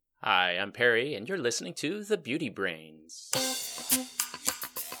Hi, I'm Perry, and you're listening to The Beauty Brains.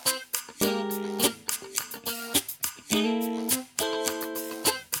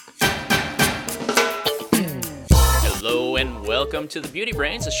 Hello, and welcome to The Beauty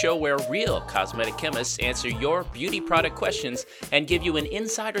Brains, a show where real cosmetic chemists answer your beauty product questions and give you an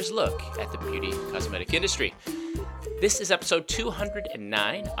insider's look at the beauty cosmetic industry. This is episode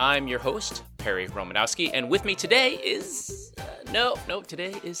 209. I'm your host, Perry Romanowski, and with me today is...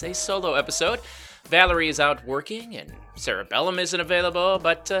 today is a solo episode. Valerie is out working, and Sarah Bellum isn't available,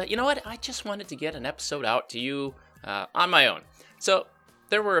 but you know what? I just wanted to get an episode out to you on my own. So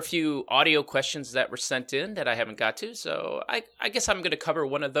there were a few audio questions that were sent in that I haven't got to, so I guess I'm going to cover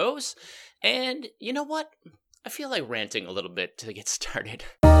one of those. And you know what? I feel like ranting a little bit to get started.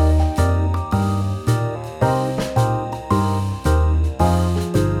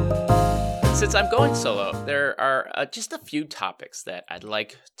 Since I'm going solo, there are just a few topics that I'd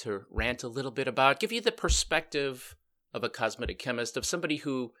like to rant a little bit about, give you the perspective of a cosmetic chemist, of somebody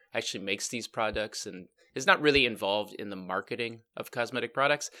who actually makes these products and is not really involved in the marketing of cosmetic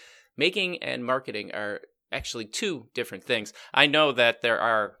products. Making and marketing are actually two different things. I know that there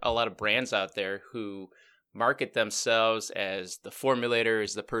are a lot of brands out there who market themselves as the formulator,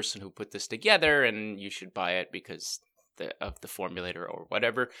 as the person who put this together, and you should buy it because of the formulator or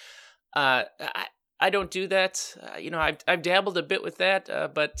whatever. I don't do that. I've dabbled a bit with that,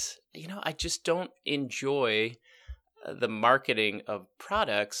 but I just don't enjoy the marketing of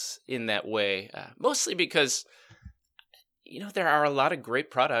products in that way. Mostly because there are a lot of great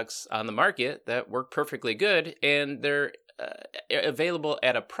products on the market that work perfectly good, and they're available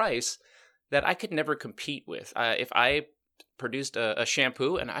at a price that I could never compete with. If I produced a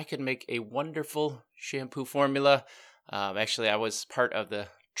shampoo, and I could make a wonderful shampoo formula. Actually, I was part of the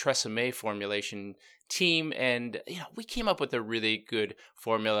Tresemme formulation team, and we came up with a really good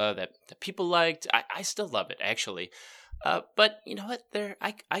formula that people liked. I still love it, actually, but you know what?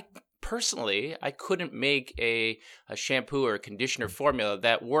 I personally couldn't make a shampoo or a conditioner formula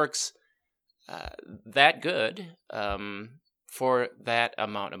that works that good for that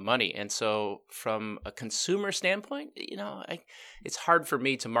amount of money. And so, from a consumer standpoint, it's hard for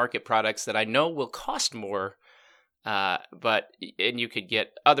me to market products that I know will cost more. But you could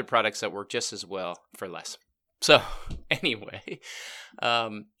get other products that work just as well for less. So anyway,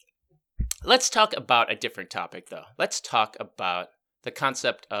 let's talk about a different topic though. Let's talk about the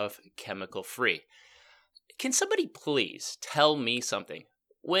concept of chemical free. Can somebody please tell me something?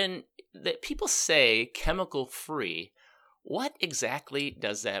 When people say chemical free, what exactly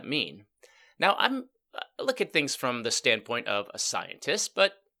does that mean? Now I look at things from the standpoint of a scientist,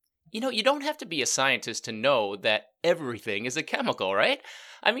 but you don't have to be a scientist to know that everything is a chemical, right?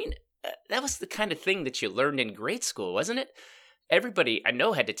 I mean, that was the kind of thing that you learned in grade school, wasn't it? Everybody I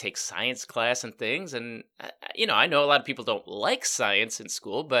know had to take science class and things, and I know a lot of people don't like science in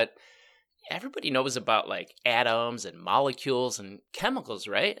school, but everybody knows about like atoms and molecules and chemicals,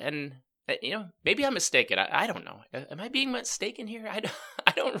 right? And maybe I'm mistaken. I don't know. Am I being mistaken here? I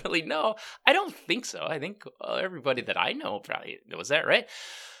don't really know. I don't think so. I think everybody that I know probably knows that, right?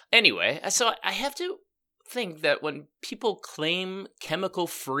 Anyway, so I have to think that when people claim chemical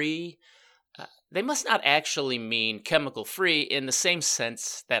free, they must not actually mean chemical free in the same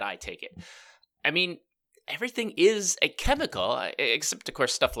sense that I take it. I mean, everything is a chemical, except, of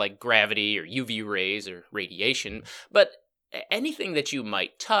course, stuff like gravity or UV rays or radiation. But anything that you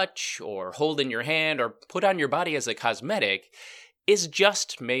might touch or hold in your hand or put on your body as a cosmetic is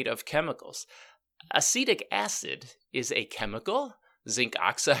just made of chemicals. Acetic acid is a chemical. Zinc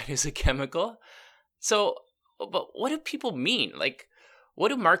oxide is a chemical. So, but what do people mean? Like, what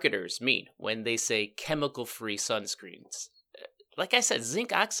do marketers mean when they say chemical-free sunscreens? Like I said,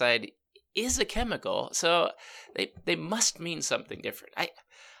 zinc oxide is a chemical, so they must mean something different.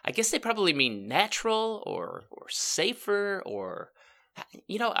 I guess they probably mean natural or safer or,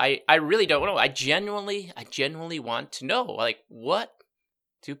 I really don't know. I genuinely want to know, like, what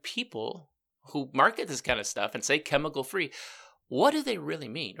do people who market this kind of stuff and say chemical-free, what do they really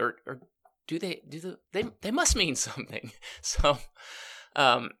mean? Or do they must mean something. So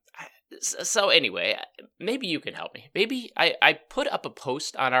anyway, maybe you can help me. Maybe I put up a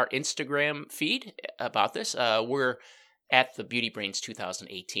post on our Instagram feed about this. We're at the Beauty Brains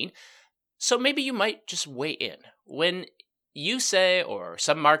 2018. So maybe you might just weigh in. When you say, or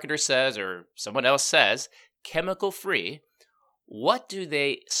some marketer says, or someone else says, chemical free, what do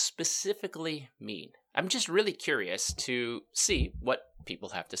they specifically mean? I'm just really curious to see what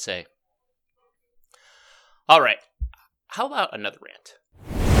people have to say. All right, how about another rant?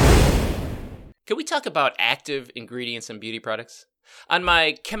 Can we talk about active ingredients in beauty products? On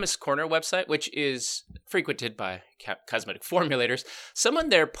my Chemist Corner website, which is frequented by cosmetic formulators, someone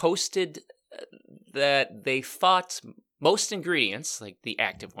there posted that they thought most ingredients, like the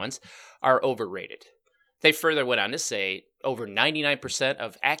active ones, are overrated. They further went on to say over 99%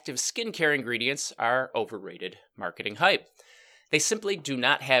 of active skincare ingredients are overrated marketing hype. They simply do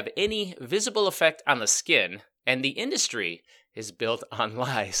not have any visible effect on the skin, and the industry is built on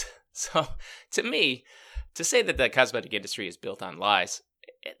lies. So, to me, to say that the cosmetic industry is built on lies,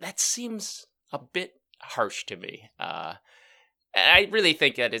 that seems a bit harsh to me. I really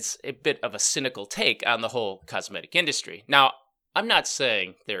think that it's a bit of a cynical take on the whole cosmetic industry. Now, I'm not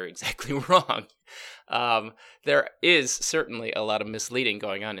saying they're exactly wrong. There is certainly a lot of misleading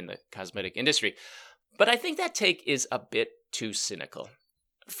going on in the cosmetic industry, but I think that take is a bit too cynical.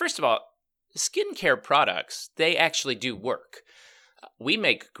 First of all, skincare products, they actually do work. We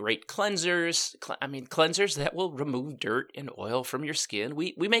make great cleansers. Cleansers that will remove dirt and oil from your skin.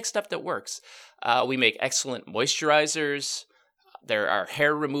 We make stuff that works. We make excellent moisturizers. There are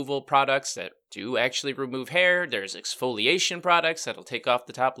hair removal products that do actually remove hair. There's exfoliation products that'll take off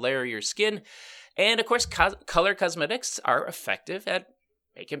the top layer of your skin. And of course, color cosmetics are effective at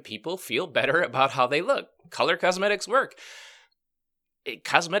making people feel better about how they look. Color cosmetics work.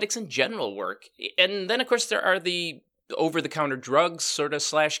 Cosmetics in general work. And then, of course, there are the over-the-counter drugs sort of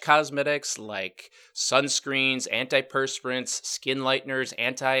 / cosmetics like sunscreens, antiperspirants, skin lighteners,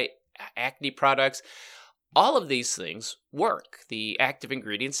 anti-acne products. All of these things work. The active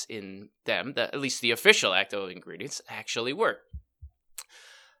ingredients in them, at least the official active ingredients, actually work.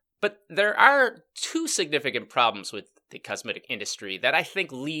 But there are two significant problems with the cosmetic industry that I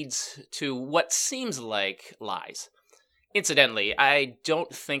think leads to what seems like lies. Incidentally, I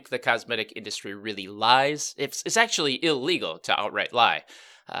don't think the cosmetic industry really lies. It's actually illegal to outright lie.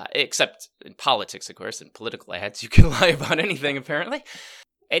 Except in politics, of course. In political ads, you can lie about anything, apparently.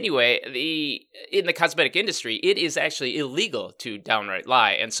 Anyway, in the cosmetic industry, it is actually illegal to downright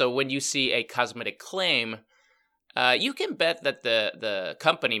lie. And so when you see a cosmetic claim, you can bet that the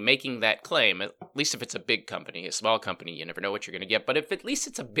company making that claim, at least if it's a big company, a small company, you never know what you're going to get. But if at least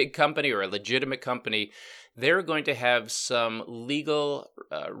it's a big company or a legitimate company, they're going to have some legal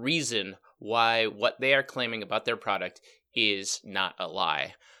reason why what they are claiming about their product is not a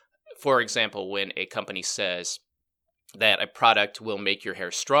lie. For example, when a company says that a product will make your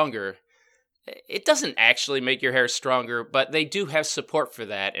hair stronger, it doesn't actually make your hair stronger, but they do have support for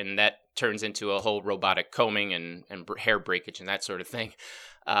that, and that turns into a whole robotic combing and hair breakage and that sort of thing.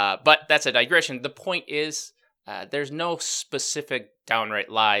 But that's a digression. The point is, there's no specific downright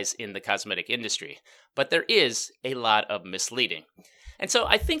lies in the cosmetic industry, but there is a lot of misleading. And so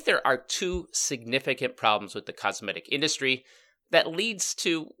I think there are two significant problems with the cosmetic industry that leads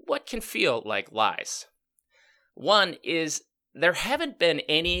to what can feel like lies. One is there haven't been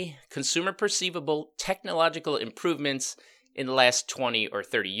any consumer perceivable technological improvements in the last 20 or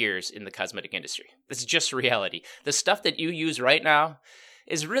 30 years in the cosmetic industry. This is just reality. The stuff that you use right now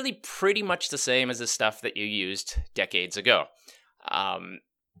is really pretty much the same as the stuff that you used decades ago.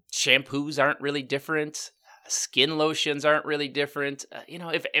 Shampoos aren't really different. Skin lotions aren't really different.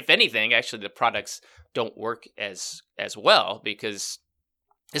 If anything, actually the products don't work as well because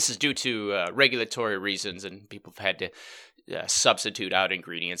this is due to regulatory reasons, and people have had to substitute out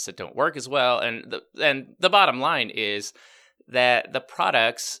ingredients that don't work as well. And the bottom line is that the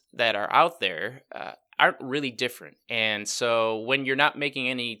products that are out there aren't really different. And so when you're not making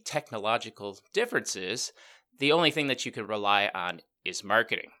any technological differences, the only thing that you can rely on is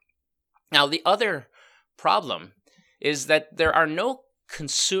marketing. Now, the other problem is that there are no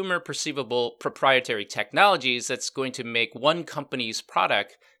consumer perceivable proprietary technologies that's going to make one company's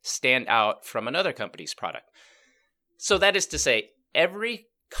product stand out from another company's product. So that is to say, every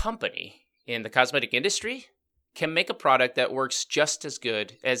company in the cosmetic industry can make a product that works just as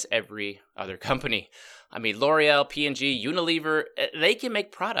good as every other company. I mean, L'Oreal, P&G, Unilever, they can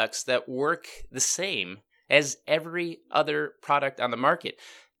make products that work the same as every other product on the market.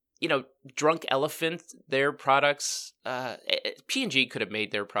 Drunk Elephant, their products, P&G could have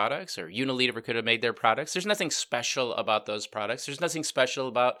made their products, or Unilever could have made their products. There's nothing special about those products. There's nothing special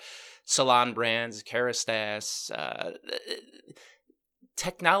about salon brands, Kerastase.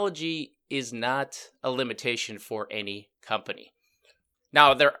 Technology is not a limitation for any company.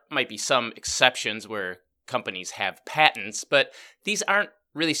 Now, there might be some exceptions where companies have patents, but these aren't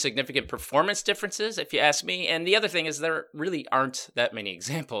really significant performance differences, if you ask me. And the other thing is there really aren't that many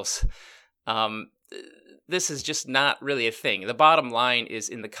examples. This is just not really a thing. The bottom line is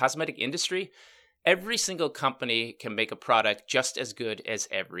in the cosmetic industry, every single company can make a product just as good as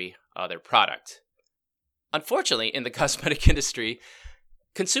every other product. unfortunately, in the cosmetic industry,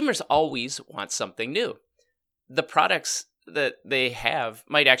 consumers always want something new. The products that they have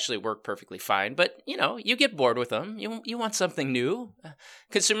might actually work perfectly fine, but you get bored with them. You want something new.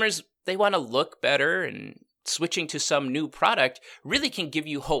 Consumers, they want to look better, and switching to some new product really can give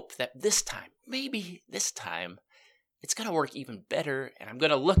you hope that this time, maybe this time, it's going to work even better, and I'm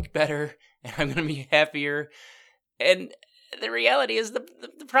going to look better, and I'm going to be happier. And the reality is the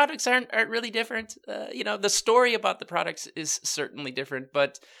products aren't really different. The story about the products is certainly different,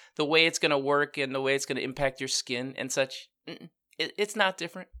 but the way it's going to work and the way it's going to impact your skin and such, it's not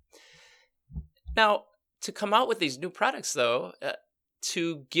different. Now, to come out with these new products, though,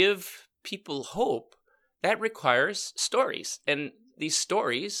 to give people hope, that requires stories. And these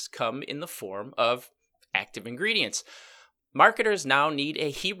stories come in the form of active ingredients. Marketers now need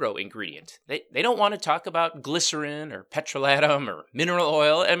a hero ingredient. They don't want to talk about glycerin or petrolatum or mineral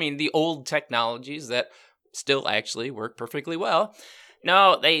oil. I mean, the old technologies that still actually work perfectly well.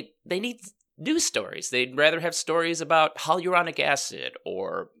 No, they need new stories. They'd rather have stories about hyaluronic acid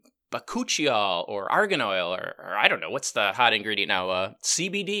or bakuchiol or argan oil or I don't know, what's the hot ingredient now?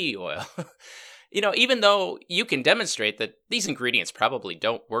 CBD oil. Even though you can demonstrate that these ingredients probably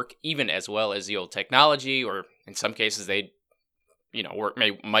don't work even as well as the old technology, or in some cases they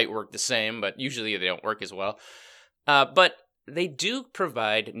might work the same, but usually they don't work as well. But they do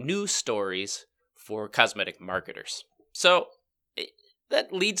provide new stories for cosmetic marketers. So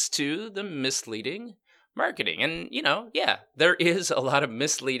that leads to the misleading marketing. And, there is a lot of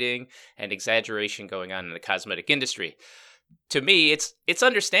misleading and exaggeration going on in the cosmetic industry. To me, it's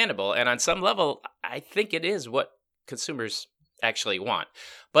understandable. And on some level, I think it is what consumers actually want.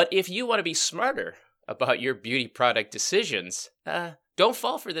 But if you want to be smarter about your beauty product decisions, don't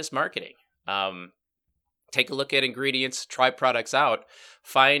fall for this marketing. Take a look at ingredients, try products out,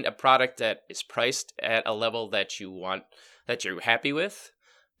 find a product that is priced at a level that you want, that you're happy with,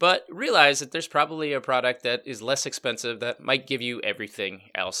 but realize that there's probably a product that is less expensive that might give you everything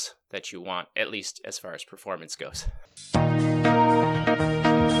else that you want, at least as far as performance goes.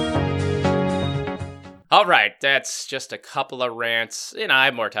 All right, that's just a couple of rants. I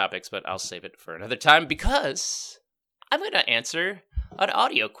have more topics, but I'll save it for another time because I'm going to answer an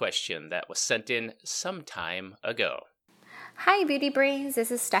audio question that was sent in some time ago. Hi, Beauty Brains.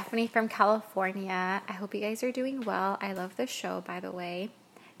 This is Stephanie from California. I hope you guys are doing well. I love the show, by the way.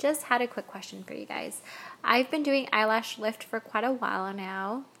 Just had a quick question for you guys. I've been doing eyelash lift for quite a while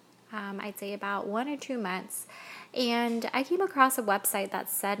now. I'd say about 1 or 2 months. And I came across a website that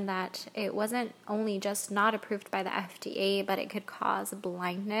said that it wasn't only just not approved by the FDA, but it could cause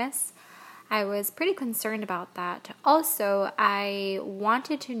blindness. I was pretty concerned about that. Also, I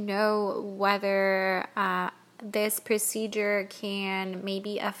wanted to know whether this procedure can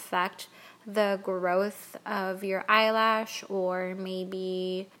maybe affect the growth of your eyelash or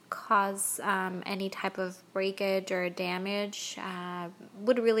maybe cause any type of breakage or damage.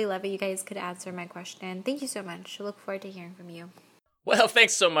 Would really love it. You guys could answer my question. Thank you so much. I look forward to hearing from you. Well,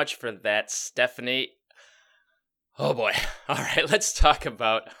 thanks so much for that, Stephanie. Oh boy. All right, let's talk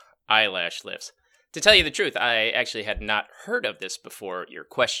about eyelash lifts. To tell you the truth, I actually had not heard of this before your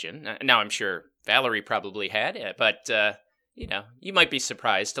question. Now, I'm sure Valerie probably had, but you might be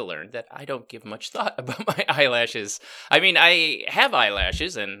surprised to learn that I don't give much thought about my eyelashes. I mean, I have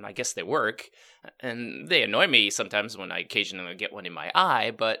eyelashes, and I guess they work, and they annoy me sometimes when I occasionally get one in my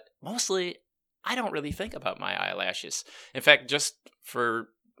eye, but mostly I don't really think about my eyelashes. In fact, just for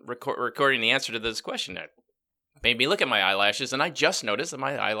recording the answer to this question, it made me look at my eyelashes, and I just noticed that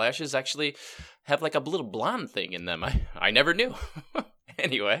my eyelashes actually have like a little blonde thing in them. I never knew.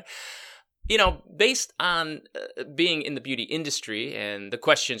 Anyway, based on being in the beauty industry and the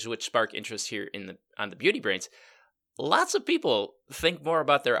questions which spark interest here on the Beauty Brains, lots of people think more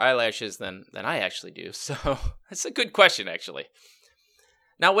about their eyelashes than I actually do. So it's a good question, actually.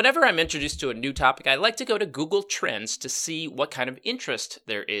 Now, whenever I'm introduced to a new topic, I like to go to Google Trends to see what kind of interest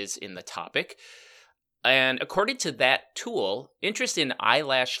there is in the topic. And according to that tool, interest in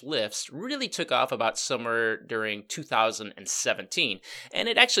eyelash lifts really took off about somewhere during 2017. And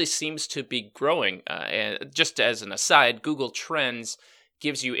it actually seems to be growing. And just as an aside, Google Trends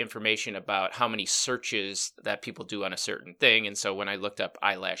gives you information about how many searches that people do on a certain thing. And so when I looked up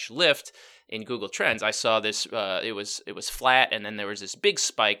eyelash lift in Google Trends, I saw this, it was flat, and then there was this big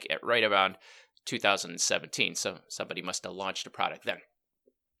spike at right around 2017. So somebody must have launched a product then.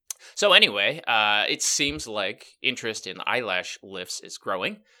 So anyway, it seems like interest in eyelash lifts is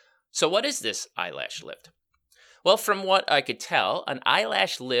growing. So what is this eyelash lift? Well, from what I could tell, an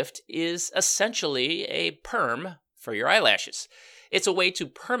eyelash lift is essentially a perm for your eyelashes. It's a way to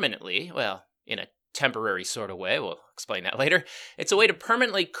permanently, well, in a temporary sort of way. We'll explain that later. It's a way to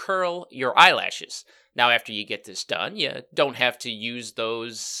permanently curl your eyelashes. Now, after you get this done, you don't have to use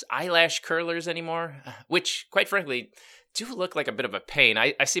those eyelash curlers anymore, which, quite frankly, do look like a bit of a pain.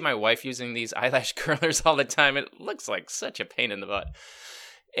 I see my wife using these eyelash curlers all the time. It looks like such a pain in the butt.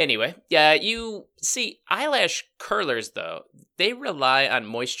 Anyway, yeah, you see, eyelash curlers, though, they rely on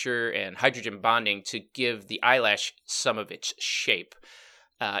moisture and hydrogen bonding to give the eyelash some of its shape.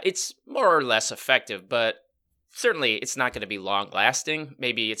 It's more or less effective, but certainly it's not going to be long lasting.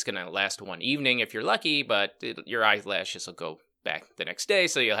 Maybe it's going to last one evening if you're lucky, but your eyelashes will go back the next day,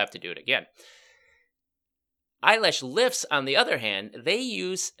 so you'll have to do it again. Eyelash lifts, on the other hand, they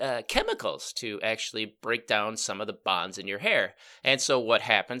use chemicals to actually break down some of the bonds in your hair. And so what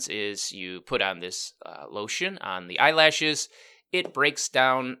happens is you put on this lotion on the eyelashes. It breaks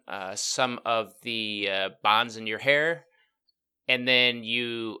down some of the bonds in your hair. And then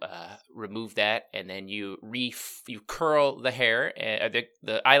you remove that, and then you curl the hair,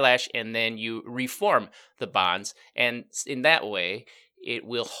 the eyelash, and then you reform the bonds. And in that way, it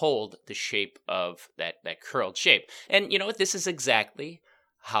will hold the shape of that curled shape. And you know what? This is exactly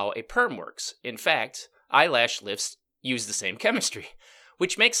how a perm works. In fact, eyelash lifts use the same chemistry,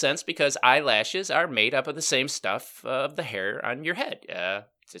 which makes sense because eyelashes are made up of the same stuff of the hair on your head.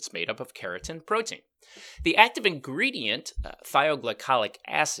 It's made up of keratin protein. The active ingredient, thioglycolic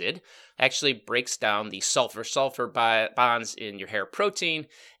acid, actually breaks down the sulfur-sulfur bonds in your hair protein,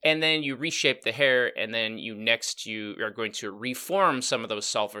 and then you reshape the hair, and then you are going to reform some of those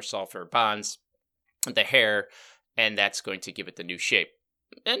sulfur-sulfur bonds in the hair, and that's going to give it the new shape.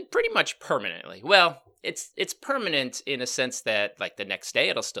 And pretty much permanently. Well, it's permanent in a sense that, like, the next day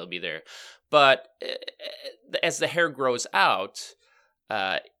it'll still be there. But as the hair grows out,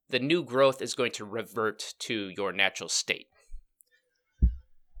 the new growth is going to revert to your natural state.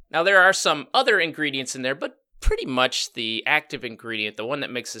 Now, there are some other ingredients in there, but pretty much the active ingredient, the one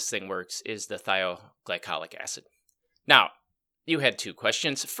that makes this thing works, is the thioglycolic acid. Now, you had two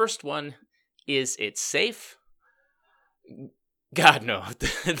questions. First one, is it safe? God, no.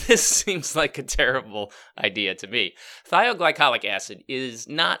 This seems like a terrible idea to me. Thioglycolic acid is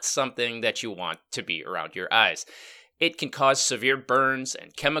not something that you want to be around your eyes. It can cause severe burns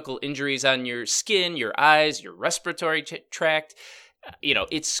and chemical injuries on your skin, your eyes, your respiratory tract.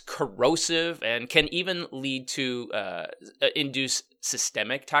 It's corrosive and can even lead to induce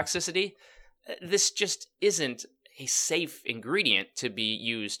systemic toxicity. This just isn't a safe ingredient to be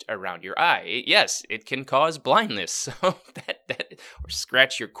used around your eye. Yes, it can cause blindness, so or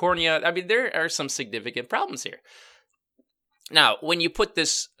scratch your cornea. I mean, there are some significant problems here. Now, when you put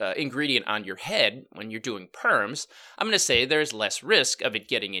this ingredient on your head, when you're doing perms, I'm going to say there's less risk of it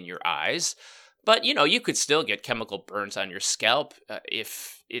getting in your eyes. But, you could still get chemical burns on your scalp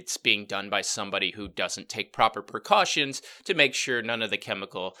if it's being done by somebody who doesn't take proper precautions to make sure none of the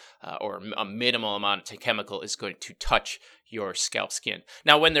chemical or a minimal amount of chemical is going to touch your scalp skin.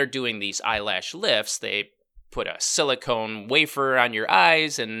 Now, when they're doing these eyelash lifts, they put a silicone wafer on your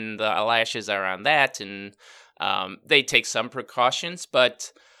eyes and the eyelashes are on that, and they take some precautions,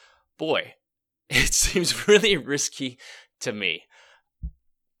 but boy, it seems really risky to me.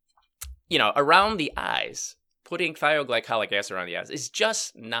 Around the eyes, putting thioglycolic acid around the eyes is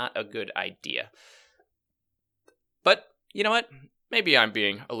just not a good idea. But you know what? Maybe I'm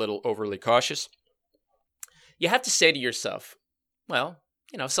being a little overly cautious. You have to say to yourself, well,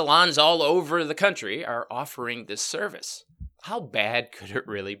 salons all over the country are offering this service. How bad could it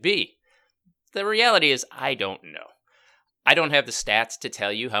really be? The reality is, I don't know. I don't have the stats to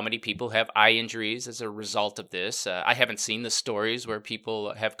tell you how many people have eye injuries as a result of this. I haven't seen the stories where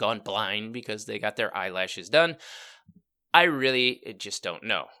people have gone blind because they got their eyelashes done. I really just don't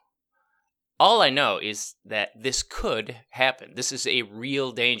know. All I know is that this could happen. This is a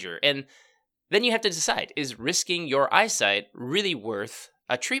real danger. And then you have to decide, is risking your eyesight really worth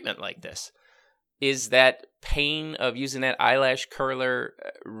a treatment like this? Is that pain of using that eyelash curler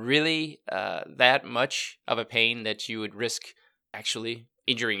really that much of a pain that you would risk actually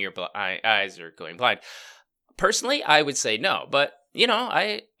injuring your eyes or going blind? Personally, I would say no. But,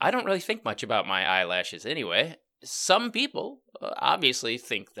 I don't really think much about my eyelashes anyway. Some people obviously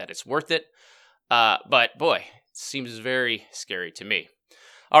think that it's worth it. But, boy, it seems very scary to me.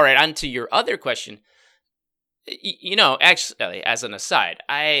 All right, on to your other question. Actually, as an aside,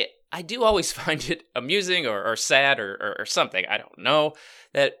 I do always find it amusing or sad or something, I don't know,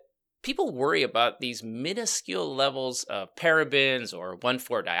 that people worry about these minuscule levels of parabens or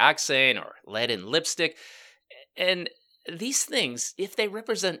 1,4-dioxane or lead in lipstick. And these things, if they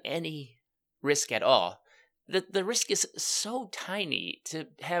represent any risk at all, the risk is so tiny to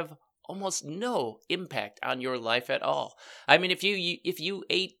have almost no impact on your life at all. I mean, if you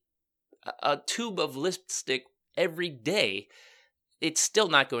ate a tube of lipstick every day, it's still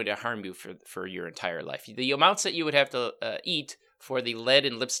not going to harm you for your entire life. The amounts that you would have to eat for the lead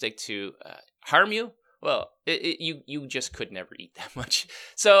in lipstick to harm you, well, you just could never eat that much.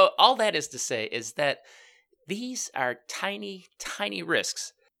 So all that is to say is that these are tiny, tiny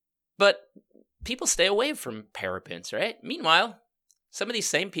risks. But people stay away from parabens, right? Meanwhile, some of these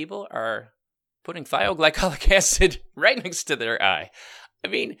same people are putting thioglycolic acid right next to their eye. I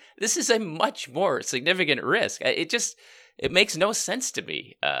mean, this is a much more significant risk. It makes no sense to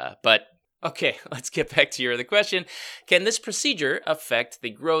me. But okay, let's get back to your other question. Can this procedure affect the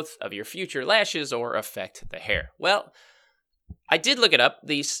growth of your future lashes or affect the hair? Well, I did look it up.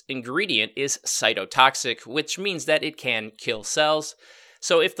 This ingredient is cytotoxic, which means that it can kill cells.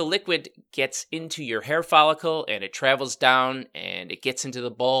 So if the liquid gets into your hair follicle and it travels down and it gets into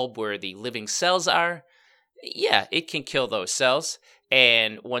the bulb where the living cells are, yeah, it can kill those cells.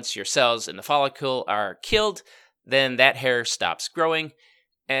 And once your cells in the follicle are killed, then that hair stops growing.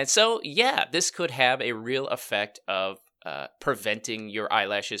 And so, yeah, this could have a real effect of preventing your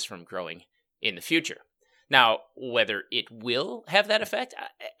eyelashes from growing in the future. Now, whether it will have that effect,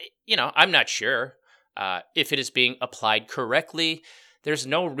 I'm not sure. If it is being applied correctly, there's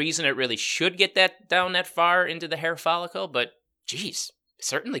no reason it really should get that down that far into the hair follicle, but geez, it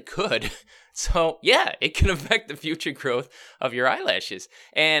certainly could. So yeah, it can affect the future growth of your eyelashes,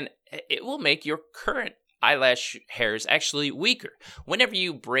 and it will make your current eyelash hairs actually weaker. Whenever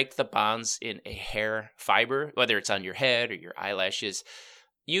you break the bonds in a hair fiber, whether it's on your head or your eyelashes,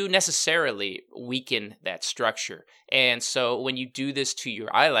 you necessarily weaken that structure. And so when you do this to your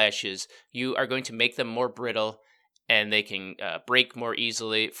eyelashes, you are going to make them more brittle, and they can break more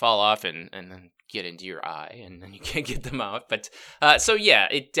easily, fall off, and then get into your eye, and then you can't get them out. But so yeah,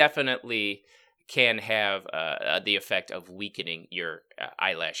 it definitely can have the effect of weakening your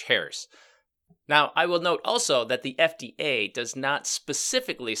eyelash hairs. Now, I will note also that the FDA does not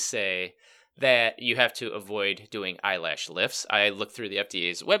specifically say that you have to avoid doing eyelash lifts. I looked through the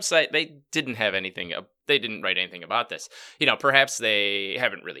FDA's website. They didn't have anything. They didn't write anything about this. Perhaps they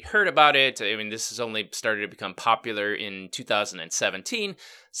haven't really heard about it. I mean, this has only started to become popular in 2017,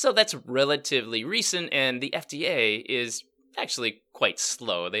 so that's relatively recent. And the FDA is actually quite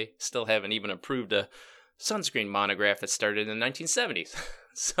slow. They still haven't even approved a sunscreen monograph that started in the 1970s.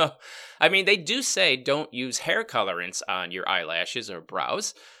 So, I mean, they do say don't use hair colorants on your eyelashes or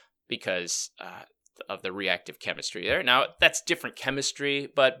brows, because of the reactive chemistry there. Now, that's different chemistry,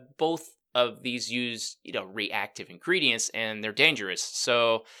 but both of these use, reactive ingredients, and they're dangerous.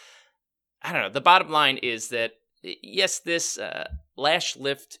 So, I don't know. The bottom line is that, yes, this lash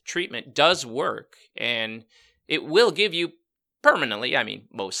lift treatment does work, and it will give you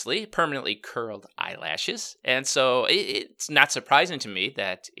mostly permanently curled eyelashes. And so it's not surprising to me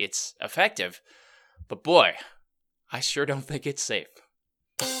that it's effective. But boy, I sure don't think it's safe.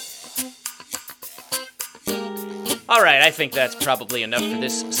 All right, I think that's probably enough for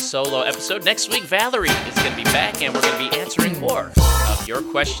this solo episode. Next week, Valerie is going to be back, and we're going to be answering more of your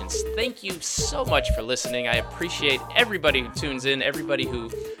questions. Thank you so much for listening. I appreciate everybody who tunes in, everybody who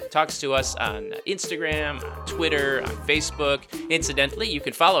talks to us on Instagram, on Twitter, on Facebook. Incidentally, you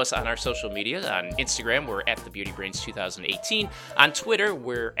can follow us on our social media. On Instagram, we're at TheBeautyBrains2018. On Twitter,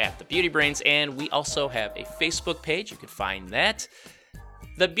 we're at TheBeautyBrains, and we also have a Facebook page. You can find that.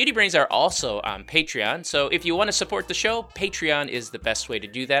 The Beauty Brains are also on Patreon, so if you want to support the show, Patreon is the best way to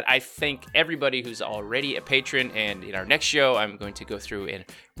do that. I thank everybody who's already a patron, and in our next show, I'm going to go through and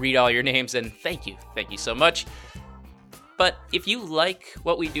read all your names, and thank you so much. But if you like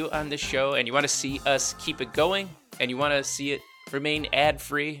what we do on this show, and you want to see us keep it going, and you want to see it remain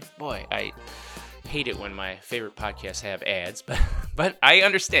ad-free, boy, I hate it when my favorite podcasts have ads, but I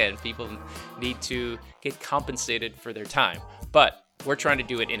understand people need to get compensated for their time. But we're trying to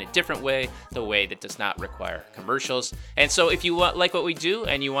do it in a different way, the way that does not require commercials. And so if you like what we do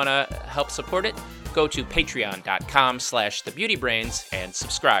and you want to help support it, go to patreon.com/thebeautybrains and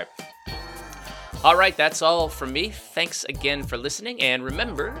subscribe. All right, that's all from me. Thanks again for listening, and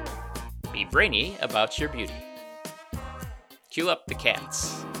remember, be brainy about your beauty. Cue up the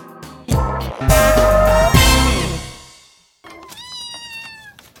cats.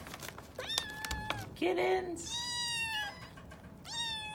 Kittens.